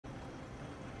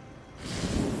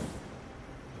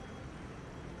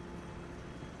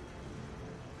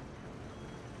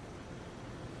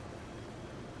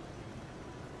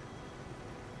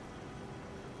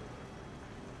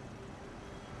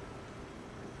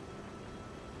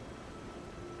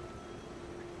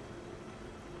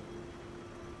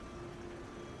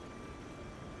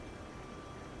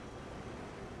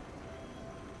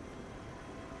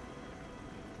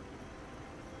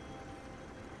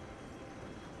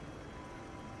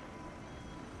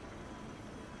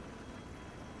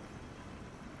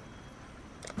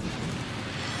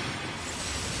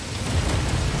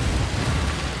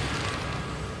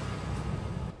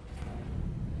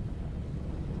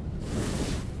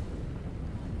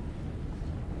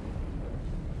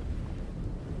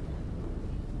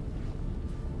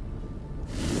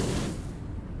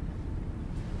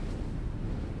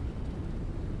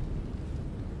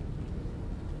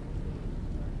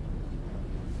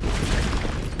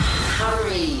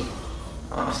Hurry!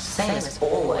 Oh, same as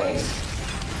always.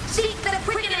 Seek the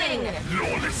quickening!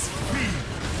 Lawless fiend!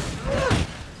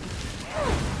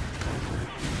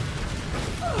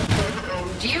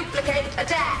 Duplicate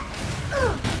attack!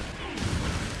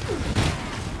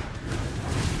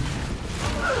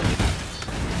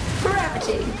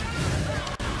 Gravity!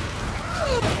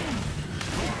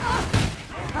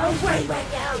 Away we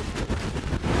go!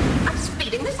 I'm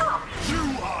speeding this up! You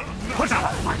are not... Put up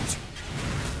a fight!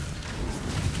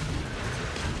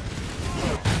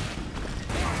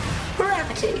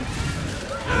 Gravity!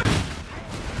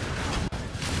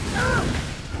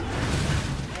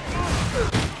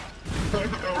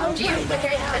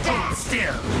 Duplicate attack!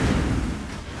 Still!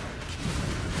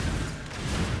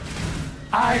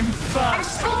 I'm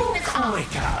fast! How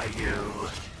quick are you?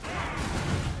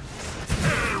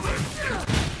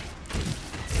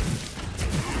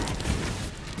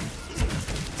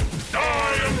 I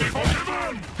am the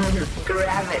forgiven!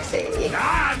 Gravity!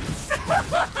 Dance!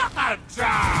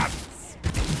 Dance!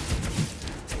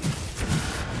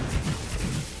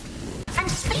 I'm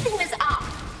speeding this up!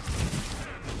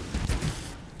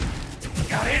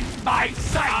 You're in my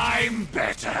sight! I'm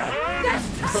better!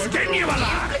 Skin you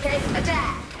alive! Duplicate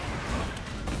attack!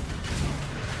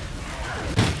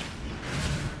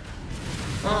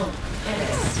 Oh,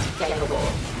 inescapable.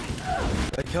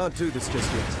 I can't do this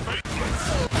just yet.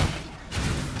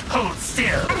 Hold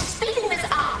still! I'm speeding this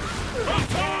up!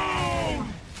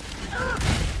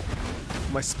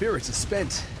 My spirits are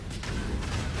spent.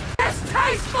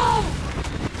 Distasteful!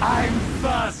 I'm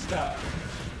faster!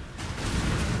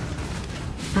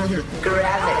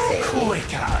 Gravity! How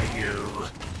quick are you?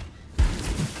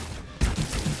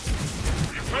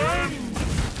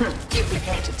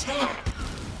 Duplicate attack!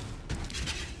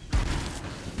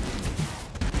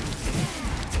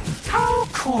 How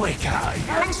quick are you?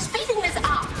 I'm speeding this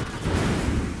up!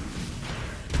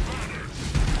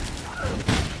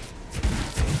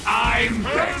 I'm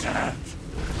better!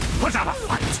 Put up a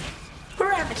fight!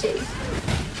 Gravity!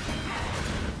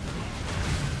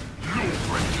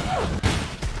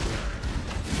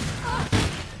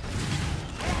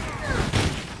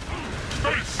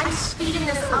 I'm speeding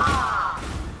this up!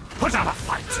 Put up a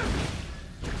fight!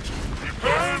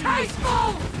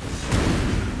 Distasteful!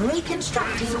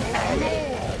 Reconstructing early.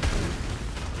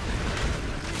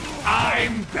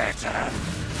 I'm better!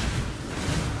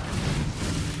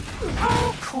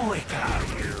 How quick are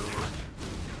you?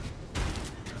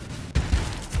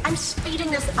 I'm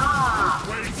speeding this up!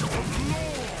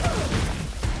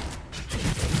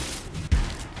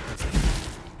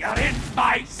 You're in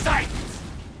my sight!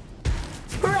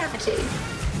 Gravity!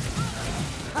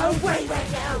 Away we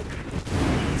go!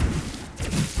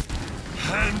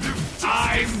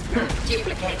 I'm...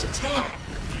 Duplicate attack!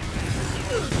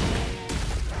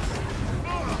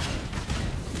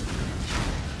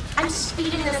 I'm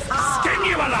speeding this up! Skin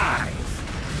you alive!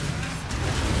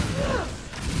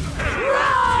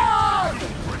 Run!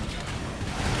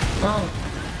 Oh,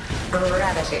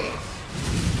 gravity!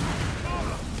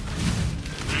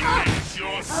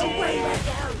 Away we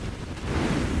go!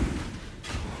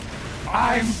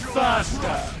 I'm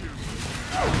faster!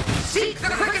 Seek the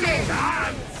quickening!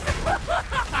 I'm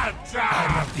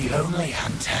not the only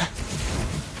hunter.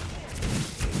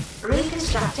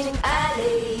 Reconstructing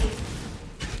early!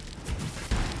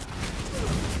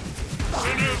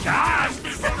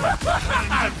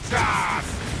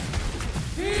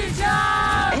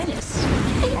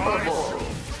 Inescapable!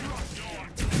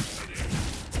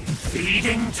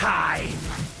 Feeding time!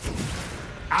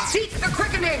 Seek the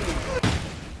quickening!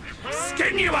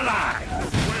 Skin you alive!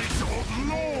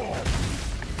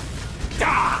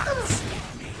 Dance!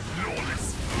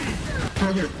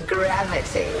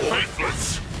 Gravity!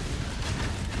 Faithless!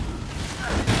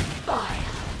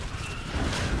 Fire!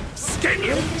 Skin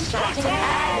you! Reconstructing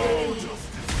early!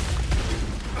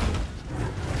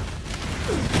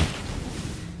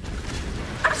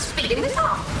 I'm speeding this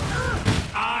up!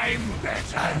 I'm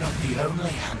better. I'm not the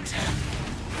only hunter.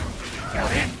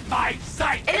 You're in my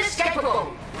sight!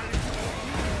 Inescapable!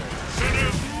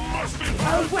 Sinners must be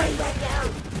Away we go!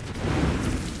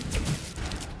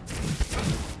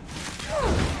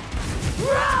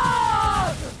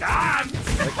 Run! dance!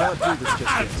 I can't do this just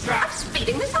yet. I'm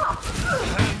speeding this up!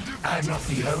 I'm not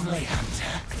the only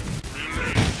hunter.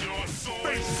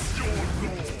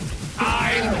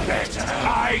 I'm better.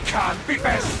 I can't be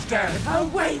bested.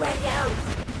 Away we go!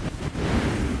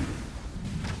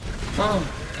 Oh,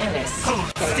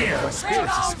 Hold still.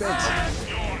 Spirits are spent.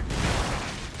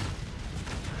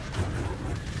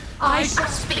 I'm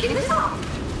speeding this up!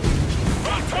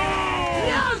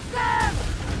 No, Sam!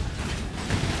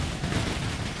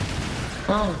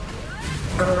 Oh,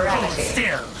 Gravity.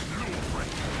 Still.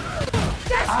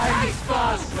 I'm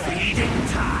fast feeding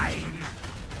time.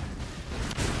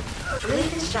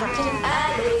 Reconstructing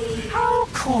early. How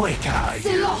quick are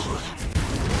you?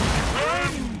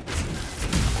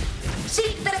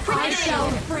 Seek the I quickening. shall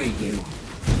free you.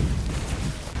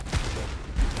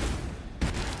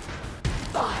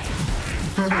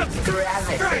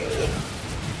 Gravity.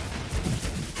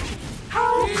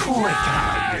 How quick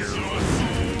are you?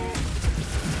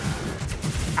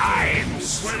 I'm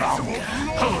strong.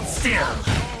 Hold still.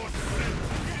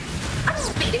 I'm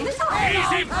speeding this up.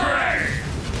 Easy prey.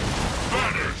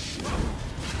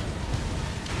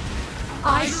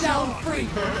 I shall free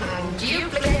you.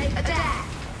 Duplicate attack.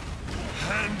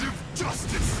 Hand of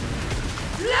justice.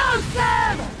 Lose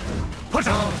them! Put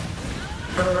on.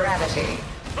 Gravity.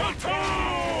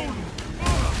 Atone.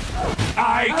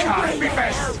 I can't be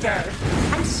bested.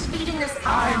 I'm speeding this up.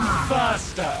 I'm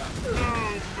faster. No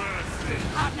mercy.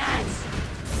 Up next.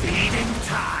 Feeding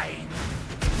time.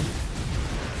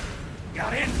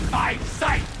 You're in my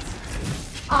sight.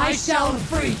 I shall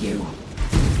free you.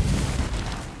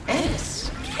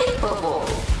 Inescapable.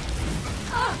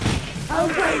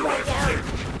 Away with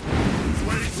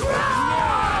you!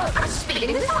 I'm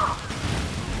speeding this up.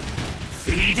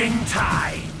 Feeding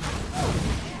time.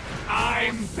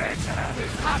 I'm better.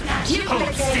 Up next. Hold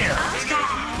Duplicate still. attack.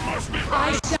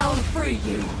 I shall free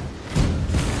you.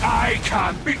 I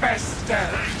can't be bested.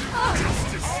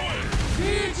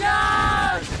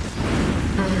 Jdiren!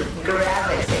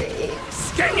 Gravity.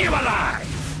 Skin you alive.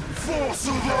 Force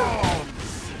of arms.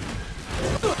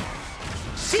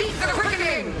 Seek the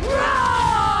quickening.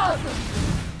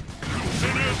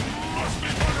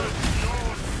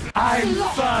 I'm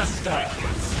faster.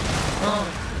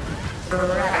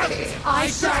 Gravity. I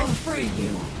shall free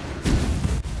you.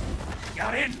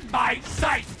 You're in my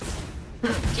sight.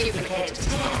 Duplicate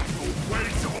attack.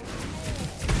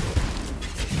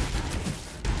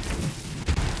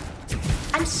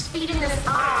 I'm speeding this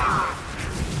up.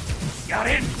 You're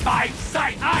in my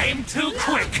sight. I'm too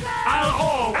quick. I'll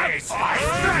always fight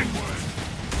strength.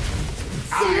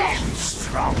 I'm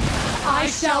strong. I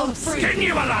shall free Skin you.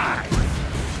 you alive.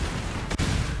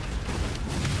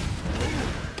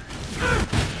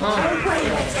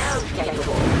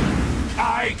 Capable.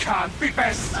 I can't be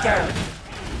bested.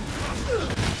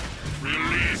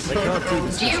 I can't do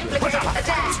this just yet. Duplicate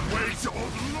attack.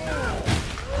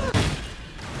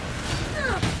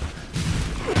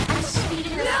 I'm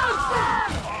speeding this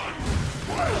up.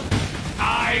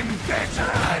 I'm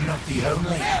better. I'm not the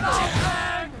only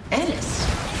hunter.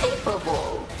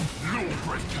 Inescapable.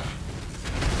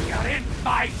 You're in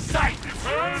my sight.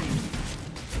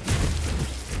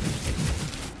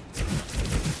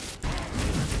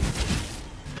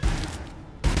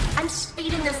 I'm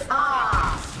speeding this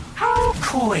up. How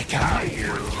quick are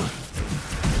you?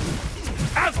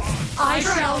 I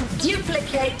shall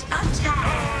Duplicate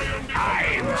attack.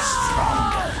 I'm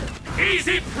stronger.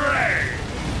 Easy prey.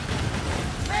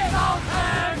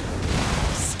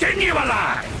 Skin you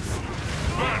alive.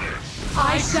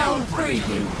 I shall free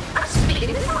you. I'm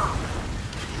speeding this up.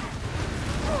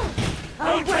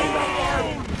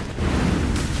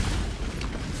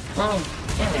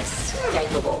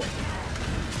 Inescapable.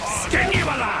 Skin you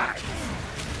alive.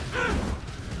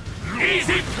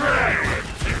 Easy prey.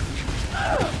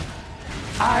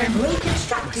 I'm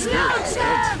Reconstructing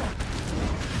asset.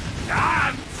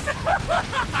 dance.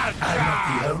 I'm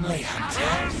not the only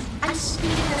hunter. I'm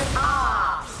speeding this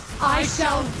up. I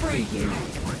shall free you.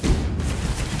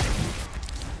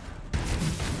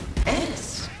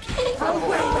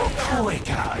 Inescapable. How quick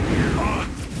are you?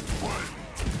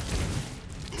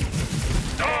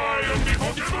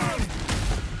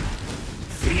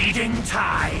 Feeding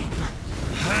time.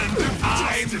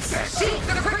 I'm better. Seek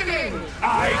the quickening.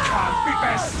 I can't be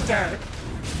bested.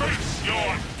 Face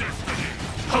your destiny.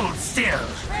 Hold still.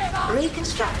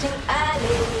 Reconstructing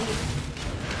early.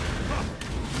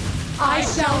 I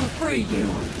shall free you.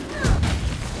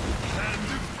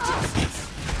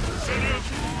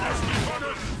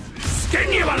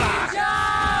 Skin you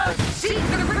alive. Seek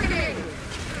the quickening.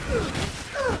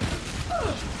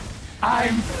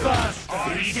 I'm first.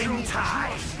 Feeding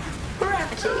time.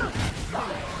 Gravity.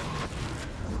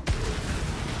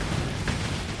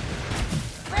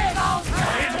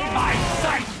 In my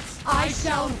sight. I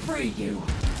shall free you.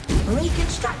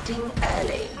 Reconstructing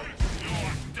early.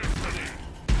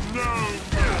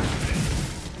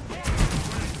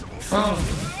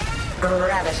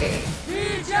 Gravity.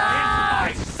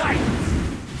 My sight.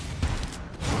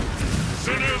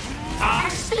 I'm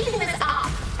speeding this up.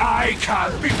 I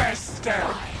can't be bested.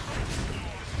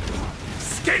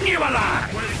 Skin you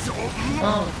alive.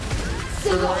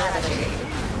 Gravity.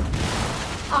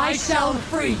 I shall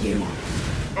free you.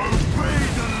 Obey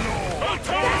the law!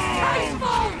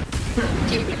 Distasteful!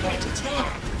 Duplicate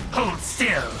attack. Hold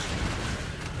still!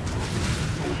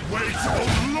 The weight of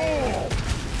law!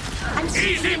 I'm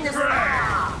Easy seeking the prey!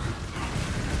 star.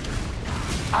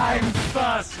 I'm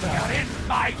faster in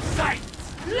my sight!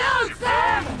 Loot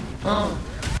them!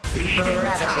 Feeding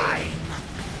Gravity. time!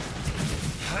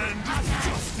 Hand of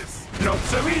justice! Not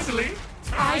so easily!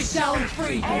 I shall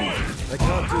free you. I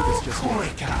can't do this just yet.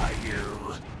 Quick are you?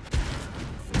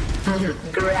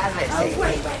 Gravity.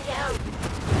 Wait, wait, you!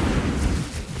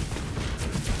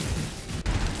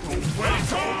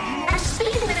 Wait on! I'm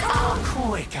speeding it up.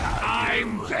 Quick are you?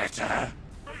 I'm better!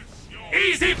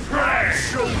 Easy prey!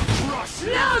 Show trust!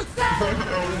 Loot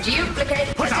them!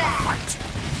 Duplicate Put up a attack. fight!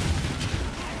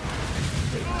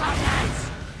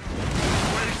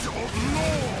 Weight of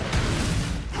law!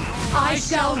 I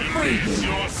shall free you.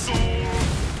 Your soul!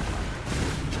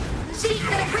 Seek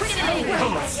the quickening.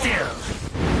 Hold still!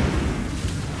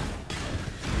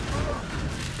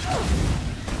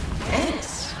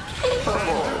 Yes.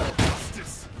 Capable.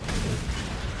 Justice!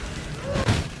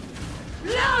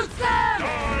 Loot them! I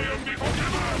am the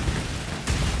forgiver!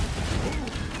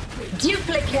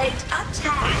 Duplicate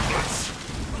attack.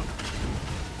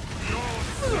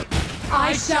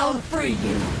 I shall free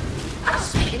you. I'm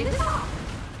speeding it up.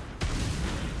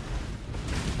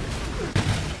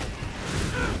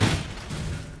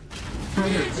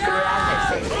 Gravity.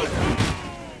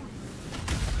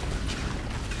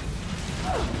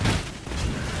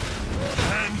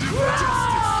 Hand of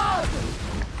justice!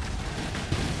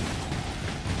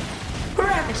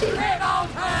 Gravity.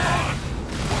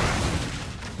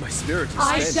 My spirit is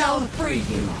I spent. shall free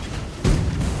you.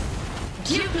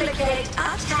 Duplicate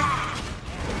attack.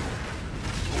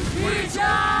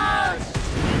 Recharge!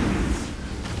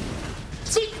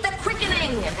 Seek the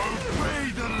quickening.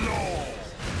 Obey the law!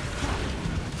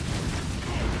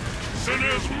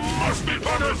 Sinners must be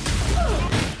punished!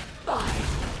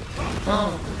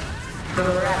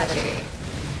 Gravity.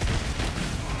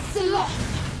 Sloth!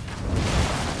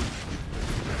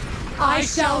 I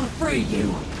shall free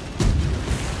you.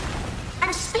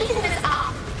 I'm speeding it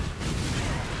up.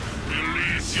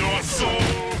 Release your soul!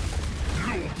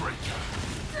 Lawbreaker!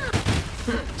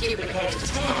 Duplicate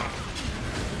attack.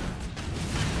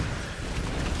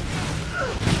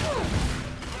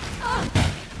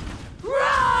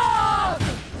 Run!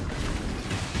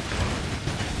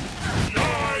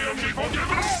 I am the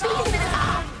forgiver! Speeding it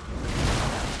up.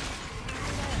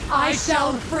 I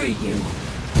shall free you.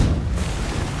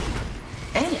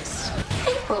 Ennis.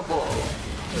 Capable.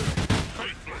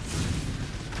 Faithless!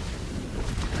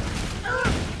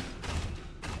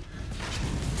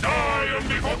 I am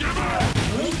the forgiver!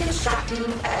 Reconstructing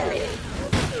early.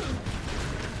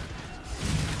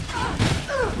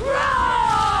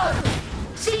 Run!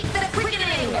 Seek the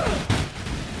quickening.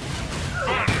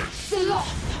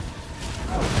 Sloth!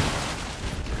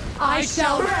 I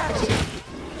shall... Gravity.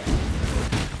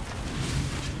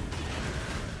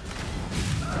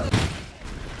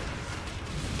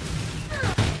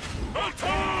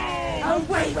 Attack!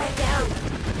 Away, way down!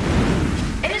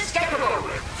 Inescapable.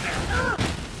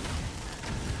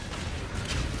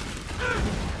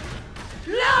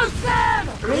 Loot them!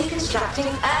 Reconstructing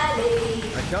early.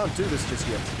 I can't do this just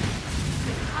yet.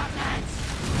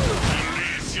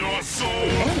 Release your soul!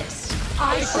 Ennis.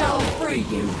 I shall free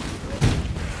you.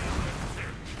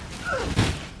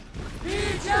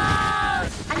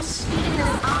 Recharge! I'm speeding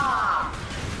it up.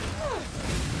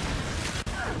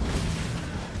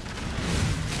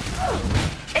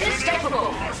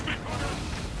 Inescapable.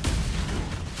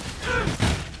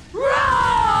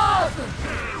 Run!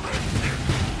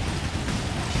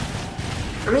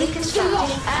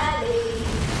 Reconstructing early.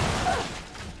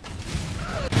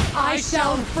 I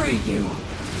shall free you.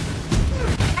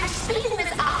 I'm speeding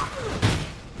it up.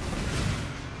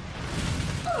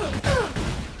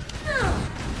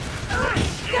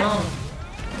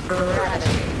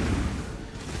 Gravity.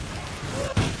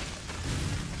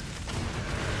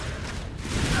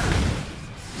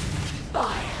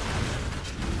 Fire!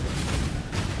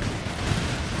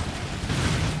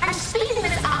 I'm speeding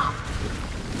it up.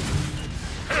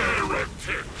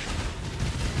 Heretic!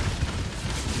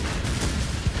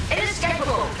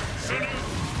 Inescapable. Sinners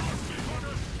must be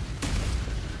punished!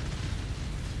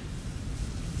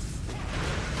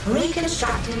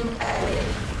 Reconstructing early.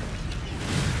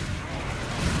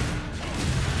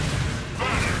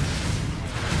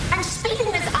 I'm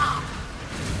speeding it up.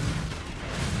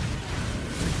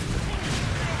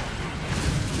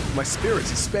 My spirit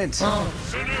is spent. Sinners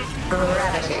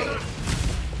Gravity.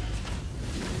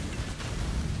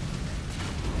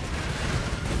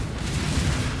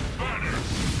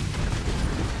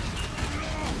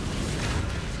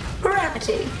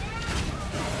 humanity.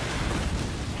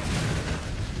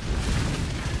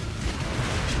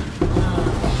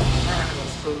 That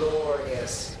was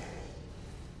glorious.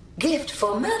 Gift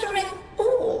for murdering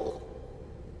all.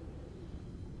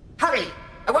 Hurry!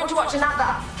 I want to watch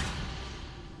another!